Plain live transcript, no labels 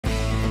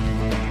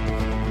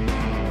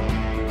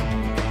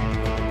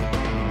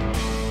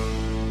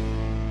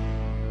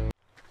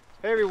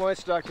Hey everyone,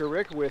 it's Dr.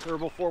 Rick with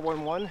Herbal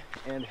 411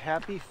 and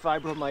happy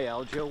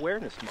Fibromyalgia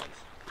Awareness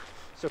Month.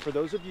 So for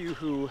those of you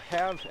who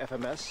have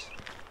FMS,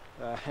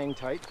 hang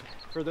tight.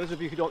 For those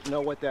of you who don't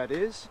know what that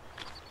is,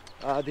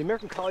 the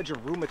American College of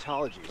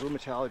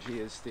Rheumatology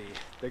is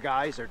the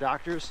guys or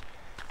doctors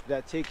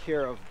that take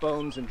care of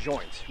bones and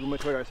joints,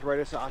 rheumatoid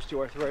arthritis,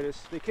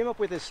 osteoarthritis. They came up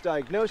with this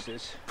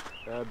diagnosis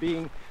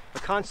being a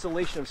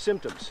constellation of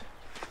symptoms,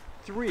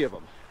 3 of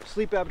them: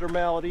 sleep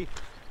abnormality,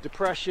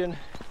 depression,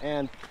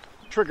 and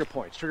trigger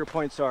points. Trigger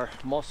points are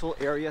muscle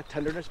area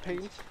tenderness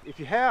pains. If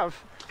you have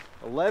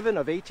 11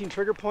 of 18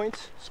 trigger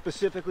points,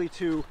 specifically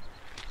to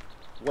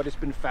what has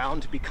been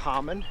found to be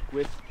common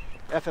with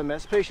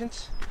FMS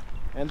patients,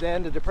 and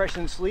then the depression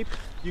and sleep,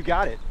 you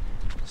got it.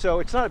 So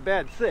it's not a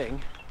bad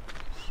thing.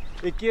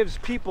 It gives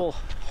people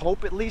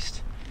hope, at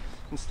least,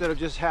 instead of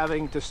just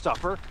having to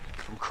suffer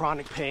from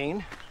chronic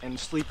pain and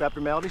sleep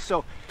abnormality.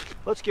 So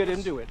let's get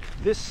into it.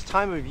 This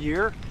time of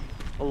year,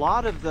 a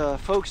lot of the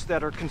folks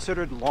that are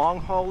considered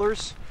long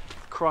haulers,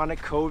 chronic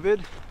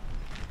COVID,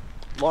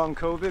 long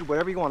COVID,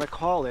 whatever you want to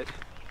call it,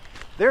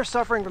 they're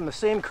suffering from the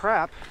same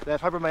crap that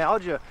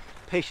fibromyalgia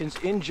patients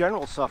in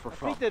general suffer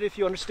from. I think that if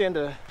you understand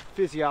the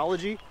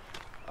physiology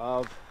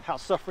of how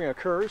suffering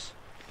occurs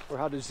or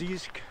how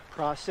disease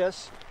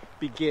process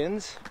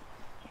begins,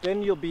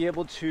 then you'll be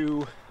able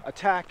to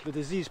attack the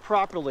disease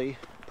properly,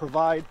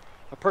 provide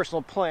a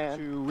personal plan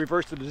to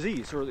reverse the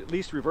disease, or at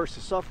least reverse the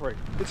suffering.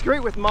 It's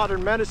great with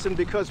modern medicine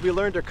because we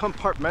learn to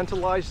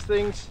compartmentalize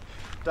things,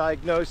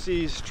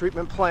 diagnoses,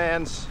 treatment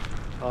plans,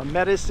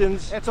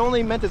 medicines. It's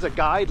only meant as a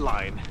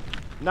guideline.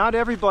 Not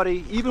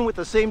everybody, even with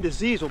the same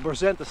disease, will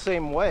present the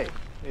same way.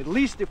 At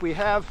least if we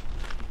have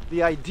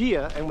the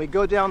idea and we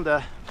go down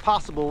the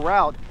possible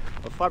route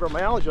of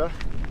fibromyalgia,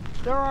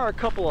 there are a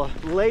couple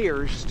of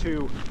layers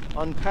to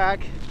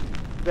unpack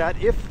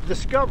that, if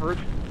discovered,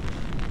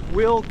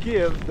 will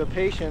give the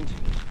patient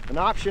an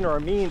option or a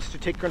means to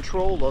take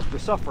control of the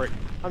suffering.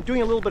 I'm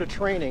doing a little bit of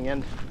training,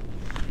 and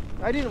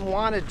I didn't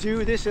want to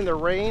do this in the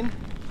rain,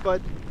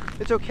 but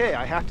it's okay.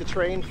 I have to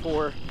train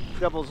for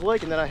Devil's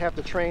Lake, and then I have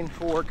to train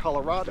for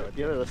Colorado at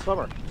the end of the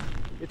summer.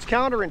 It's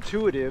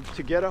counterintuitive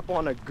to get up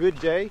on a good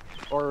day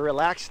or a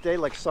relaxed day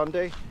like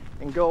Sunday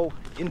and go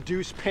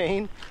induce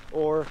pain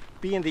or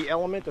be in the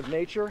element of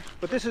nature.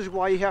 But this is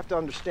why you have to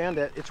understand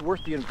that it's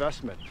worth the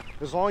investment,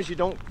 as long as you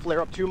don't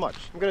flare up too much.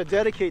 I'm going to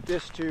dedicate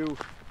this to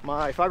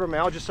my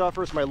fibromyalgia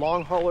sufferers, my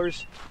long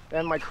haulers,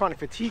 and my chronic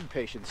fatigue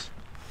patients.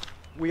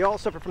 We all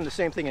suffer from the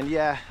same thing, and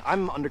yeah,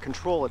 I'm under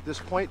control at this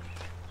point,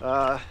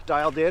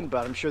 dialed in,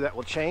 but I'm sure that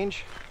will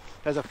change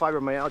as a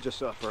fibromyalgia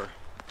sufferer.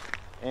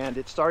 And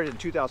it started in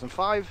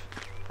 2005.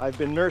 I've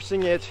been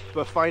nursing it,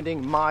 but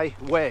finding my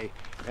way.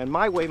 And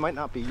my way might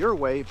not be your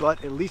way,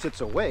 but at least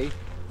it's a way,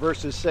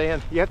 versus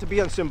saying you have to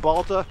be on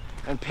Cymbalta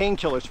and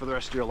painkillers for the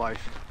rest of your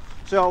life.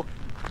 So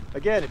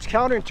again, it's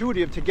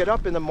counterintuitive to get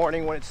up in the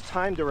morning when it's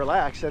time to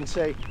relax and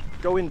say,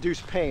 go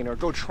induce pain or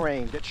go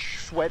train, get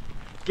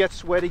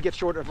sweaty, get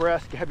short of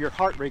breath, have your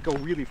heart rate go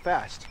really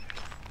fast.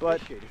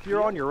 But if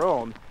you're on your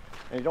own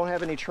and you don't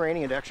have any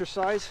training and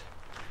exercise,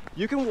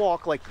 you can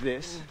walk like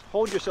this,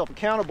 hold yourself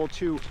accountable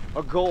to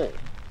a goal.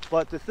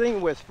 But the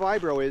thing with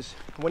fibro is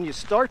when you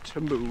start to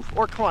move,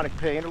 or chronic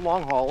pain, or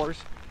long haulers,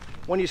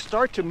 when you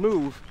start to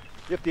move,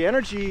 if the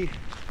energy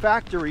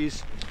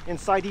factories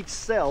inside each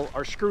cell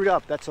are screwed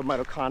up, that's a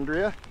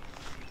mitochondria,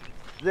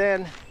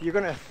 then you're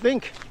going to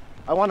think,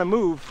 I want to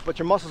move, but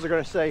your muscles are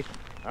going to say,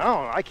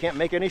 oh, I can't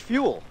make any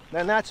fuel.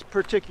 And that's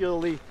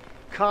particularly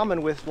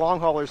common with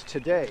long haulers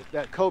today.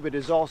 That COVID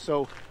is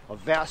also a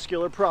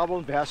vascular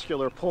problem,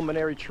 vascular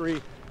pulmonary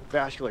tree,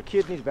 vascular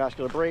kidneys,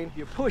 vascular brain.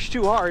 You push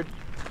too hard,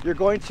 you're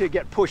going to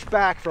get pushed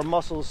back from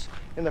muscles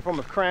in the form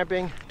of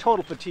cramping,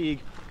 total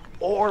fatigue,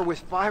 or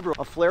with fibro,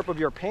 a flare-up of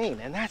your pain,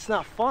 and that's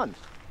not fun.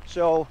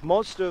 So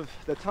most of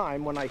the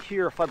time when I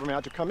hear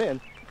fibromyalgia come in,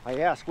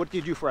 I ask, what do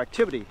you do for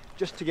activity?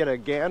 Just to get a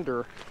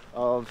gander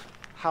of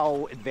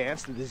how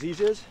advanced the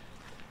disease is.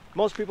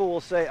 Most people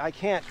will say, I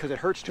can't because it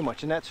hurts too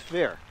much, and that's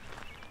fair.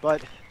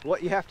 But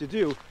what you have to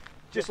do,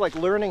 just like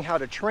learning how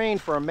to train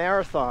for a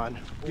marathon,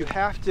 you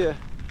have to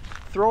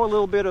throw a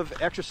little bit of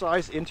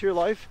exercise into your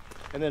life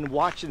and then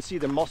watch and see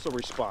the muscle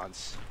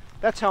response.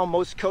 That's how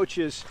most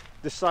coaches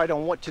decide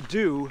on what to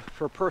do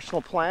for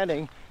personal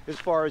planning as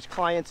far as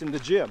clients in the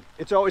gym.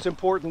 It's always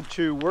important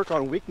to work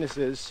on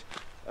weaknesses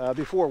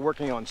before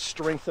working on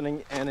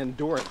strengthening and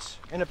endurance.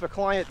 And if a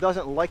client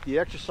doesn't like the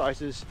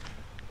exercises,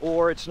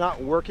 or it's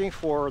not working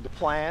for the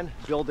plan,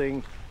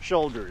 building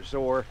shoulders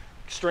or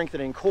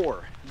strengthening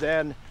core,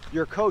 then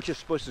your coach is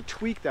supposed to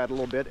tweak that a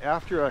little bit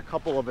after a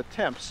couple of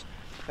attempts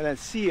and then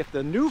see if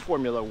the new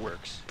formula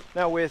works.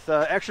 Now with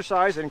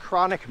exercise and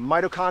chronic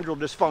mitochondrial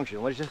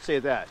dysfunction, let's just say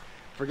that,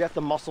 forget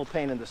the muscle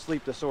pain and the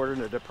sleep disorder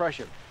and the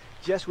depression,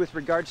 just with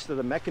regards to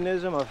the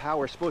mechanism of how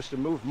we're supposed to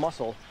move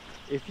muscle,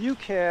 if you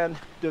can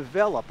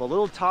develop a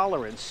little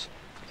tolerance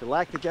to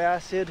lactic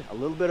acid, a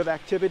little bit of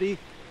activity,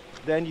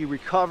 then you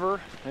recover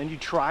and you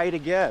try it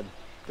again.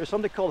 There's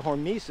something called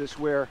hormesis,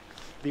 where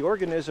the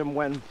organism,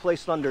 when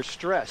placed under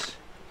stress,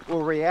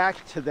 will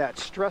react to that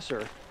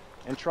stressor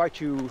and try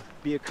to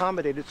be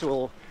accommodated so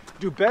it'll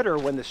do better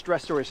when the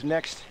stressor is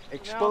next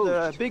exposed.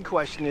 Now the big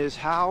question is,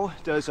 how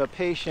does a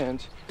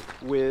patient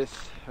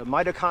with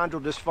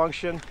mitochondrial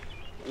dysfunction,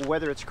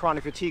 whether it's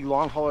chronic fatigue,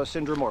 long hauler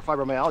syndrome, or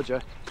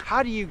fibromyalgia,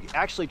 how do you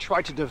actually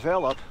try to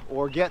develop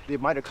or get the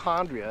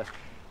mitochondria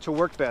to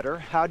work better?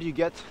 How do you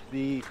get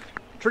the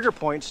trigger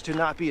points to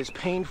not be as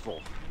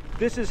painful?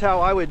 This is how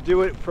I would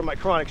do it for my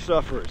chronic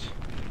sufferers.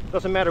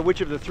 Doesn't matter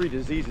which of the three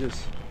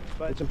diseases,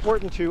 but it's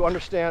important to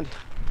understand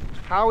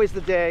how is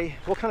the day,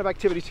 what kind of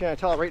activities can I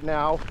tolerate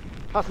now,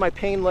 how's my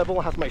pain level,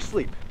 how's my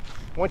sleep.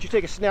 Once you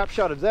take a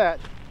snapshot of that,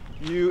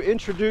 you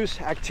introduce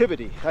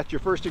activity. That's your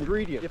first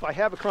ingredient. If I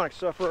have a chronic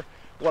sufferer,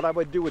 what I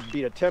would do would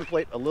be to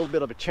template a little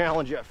bit of a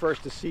challenge at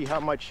first to see how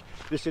much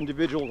this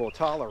individual will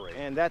tolerate.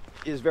 And that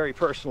is very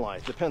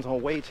personalized. Depends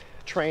on weight,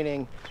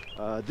 training,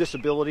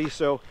 disability.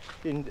 So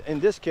in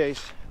this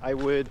case, I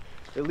would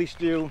at least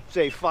do,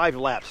 say, 5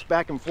 laps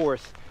back and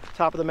forth,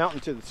 top of the mountain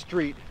to the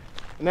street,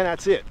 and then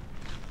that's it.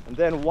 And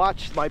then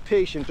watch my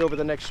patient over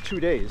the next 2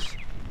 days.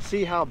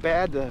 See how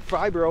bad the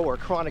fibro or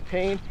chronic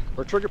pain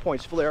or trigger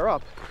points flare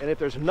up. And if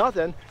there's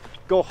nothing,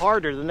 go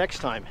harder the next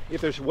time.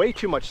 If there's way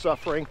too much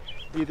suffering,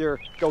 either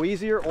go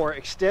easier or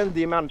extend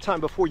the amount of time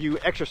before you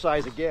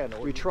exercise again.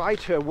 We try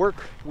to work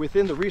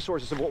within the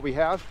resources of what we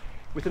have,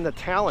 within the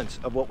talents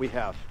of what we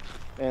have.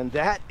 And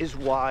that is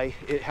why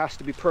it has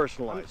to be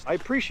personalized. I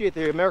appreciate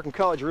the American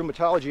College of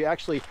Rheumatology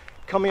actually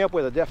coming up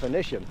with a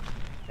definition.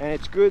 And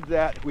it's good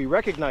that we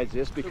recognize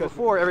this, because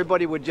before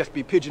everybody would just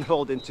be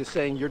pigeonholed into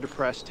saying you're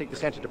depressed, take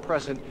this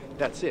antidepressant,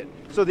 that's it.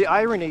 So the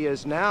irony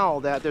is now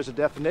that there's a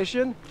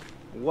definition,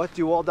 what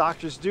do all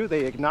doctors do?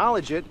 They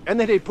acknowledge it, and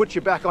then they put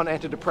you back on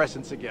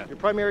antidepressants again. Your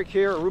primary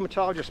care or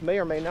rheumatologist may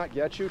or may not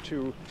get you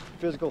to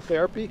physical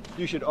therapy.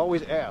 You should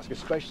always ask,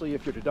 especially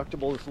if your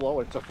deductible is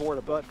low and it's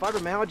affordable. But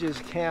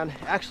fibromyalgias can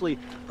actually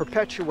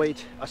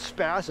perpetuate a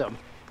spasm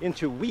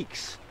into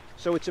weeks.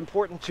 So it's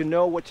important to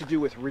know what to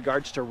do with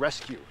regards to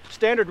rescue.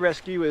 Standard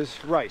rescue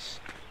is RICE,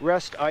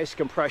 rest, ice,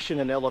 compression,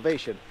 and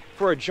elevation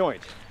for a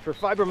joint. For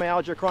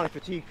fibromyalgia, chronic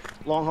fatigue,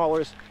 long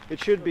haulers,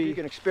 it should be, you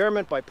can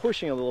experiment by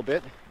pushing a little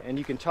bit, and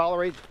you can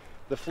tolerate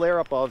the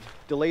flare-up of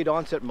delayed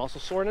onset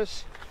muscle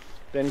soreness,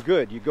 then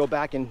good. You go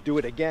back and do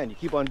it again. You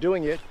keep on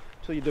doing it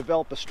until you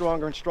develop a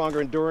stronger and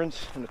stronger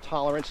endurance and a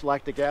tolerance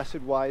lactic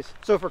acid wise.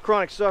 So for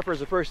chronic sufferers,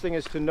 the first thing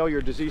is to know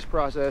your disease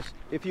process.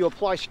 If you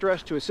apply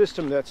stress to a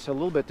system that's a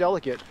little bit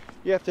delicate,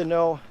 you have to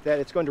know that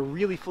it's going to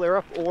really flare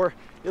up or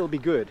it'll be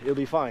good, it'll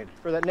be fine.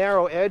 For that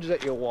narrow edge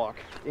that you'll walk,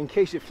 in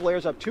case it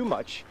flares up too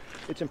much,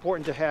 it's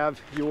important to have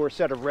your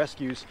set of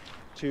rescues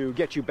to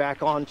get you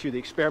back onto the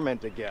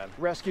experiment again.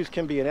 Rescues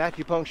can be an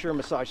acupuncture,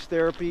 massage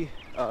therapy,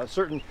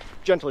 certain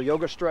gentle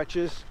yoga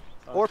stretches,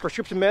 or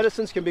prescription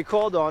medicines can be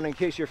called on in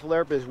case your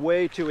flare-up is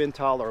way too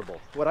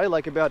intolerable. What I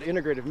like about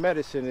integrative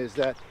medicine is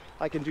that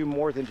I can do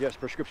more than just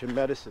prescription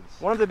medicines.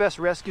 One of the best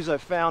rescues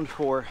I've found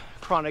for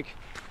chronic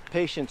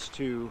patients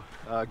to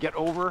get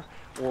over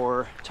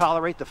or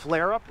tolerate the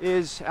flare-up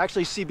is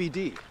actually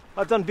CBD.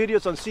 I've done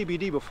videos on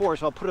CBD before,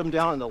 so I'll put them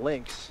down in the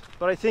links.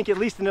 But I think, at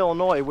least in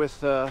Illinois, with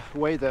the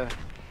way the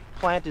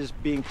plant is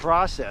being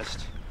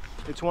processed,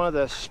 it's one of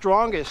the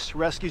strongest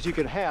rescues you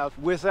can have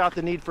without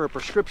the need for a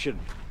prescription.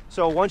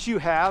 So once you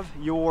have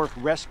your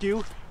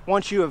rescue,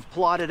 once you have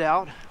plotted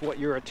out what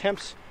your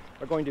attempts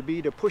are going to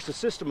be to push the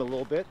system a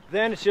little bit,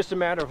 then it's just a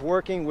matter of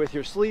working with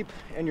your sleep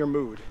and your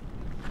mood.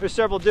 There's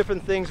several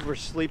different things for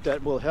sleep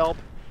that will help,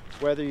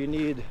 whether you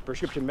need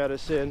prescription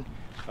medicine.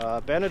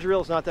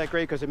 Benadryl is not that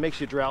great because it makes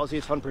you drowsy,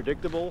 it's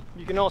unpredictable.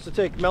 You can also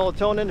take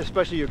melatonin,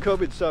 especially your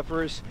COVID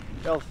sufferers,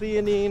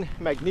 L-theanine,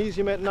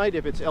 magnesium at night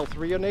if it's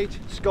L-threonate,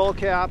 skull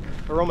cap,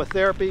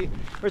 aromatherapy.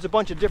 There's a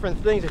bunch of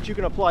different things that you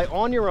can apply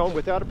on your own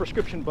without a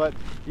prescription, but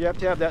you have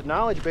to have that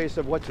knowledge base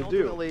of what to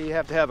do. Ultimately, you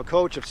have to have a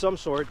coach of some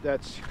sort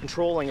that's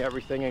controlling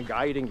everything and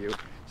guiding you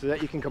so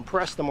that you can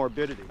compress the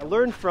morbidity. I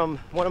learned from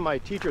one of my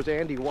teachers,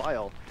 Andy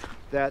Weil,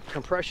 that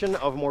compression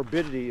of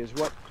morbidity is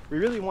what we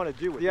really want to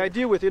do. The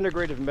idea with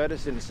integrative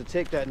medicine is to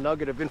take that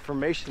nugget of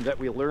information that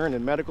we learn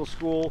in medical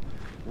school,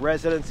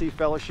 residency,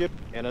 fellowship,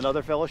 and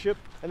another fellowship,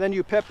 and then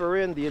you pepper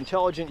in the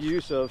intelligent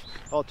use of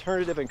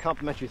alternative and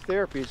complementary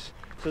therapies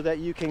so that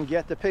you can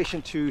get the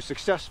patient to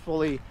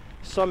successfully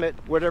summit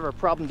whatever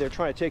problem they're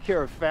trying to take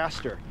care of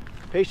faster.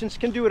 Patients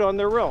can do it on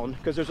their own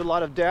because there's a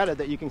lot of data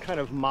that you can kind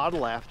of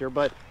model after,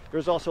 but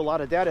there's also a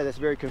lot of data that's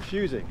very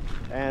confusing.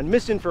 And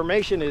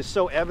misinformation is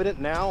so evident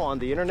now on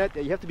the internet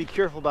that you have to be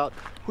careful about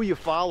who you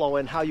follow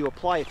and how you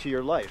apply it to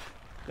your life.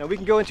 Now, we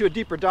can go into a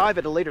deeper dive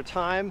at a later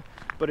time,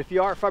 but if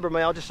you are a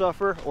fibromyalgia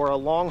sufferer or a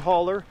long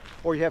hauler,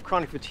 or you have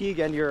chronic fatigue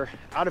and you're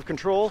out of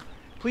control,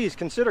 please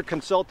consider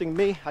consulting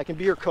me. I can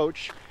be your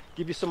coach,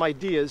 give you some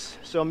ideas,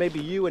 so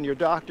maybe you and your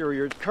doctor or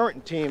your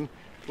current team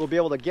will be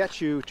able to get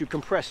you to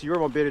compress your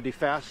morbidity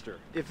faster.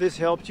 If this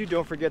helped you,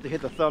 don't forget to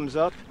hit the thumbs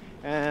up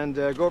and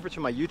go over to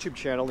my YouTube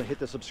channel and hit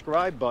the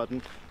subscribe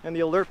button and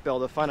the alert bell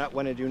to find out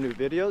when I do new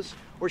videos,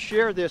 or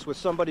share this with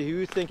somebody who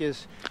you think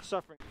is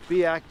suffering.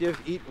 Be active,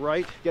 eat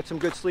right, get some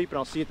good sleep, and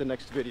I'll see you at the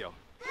next video.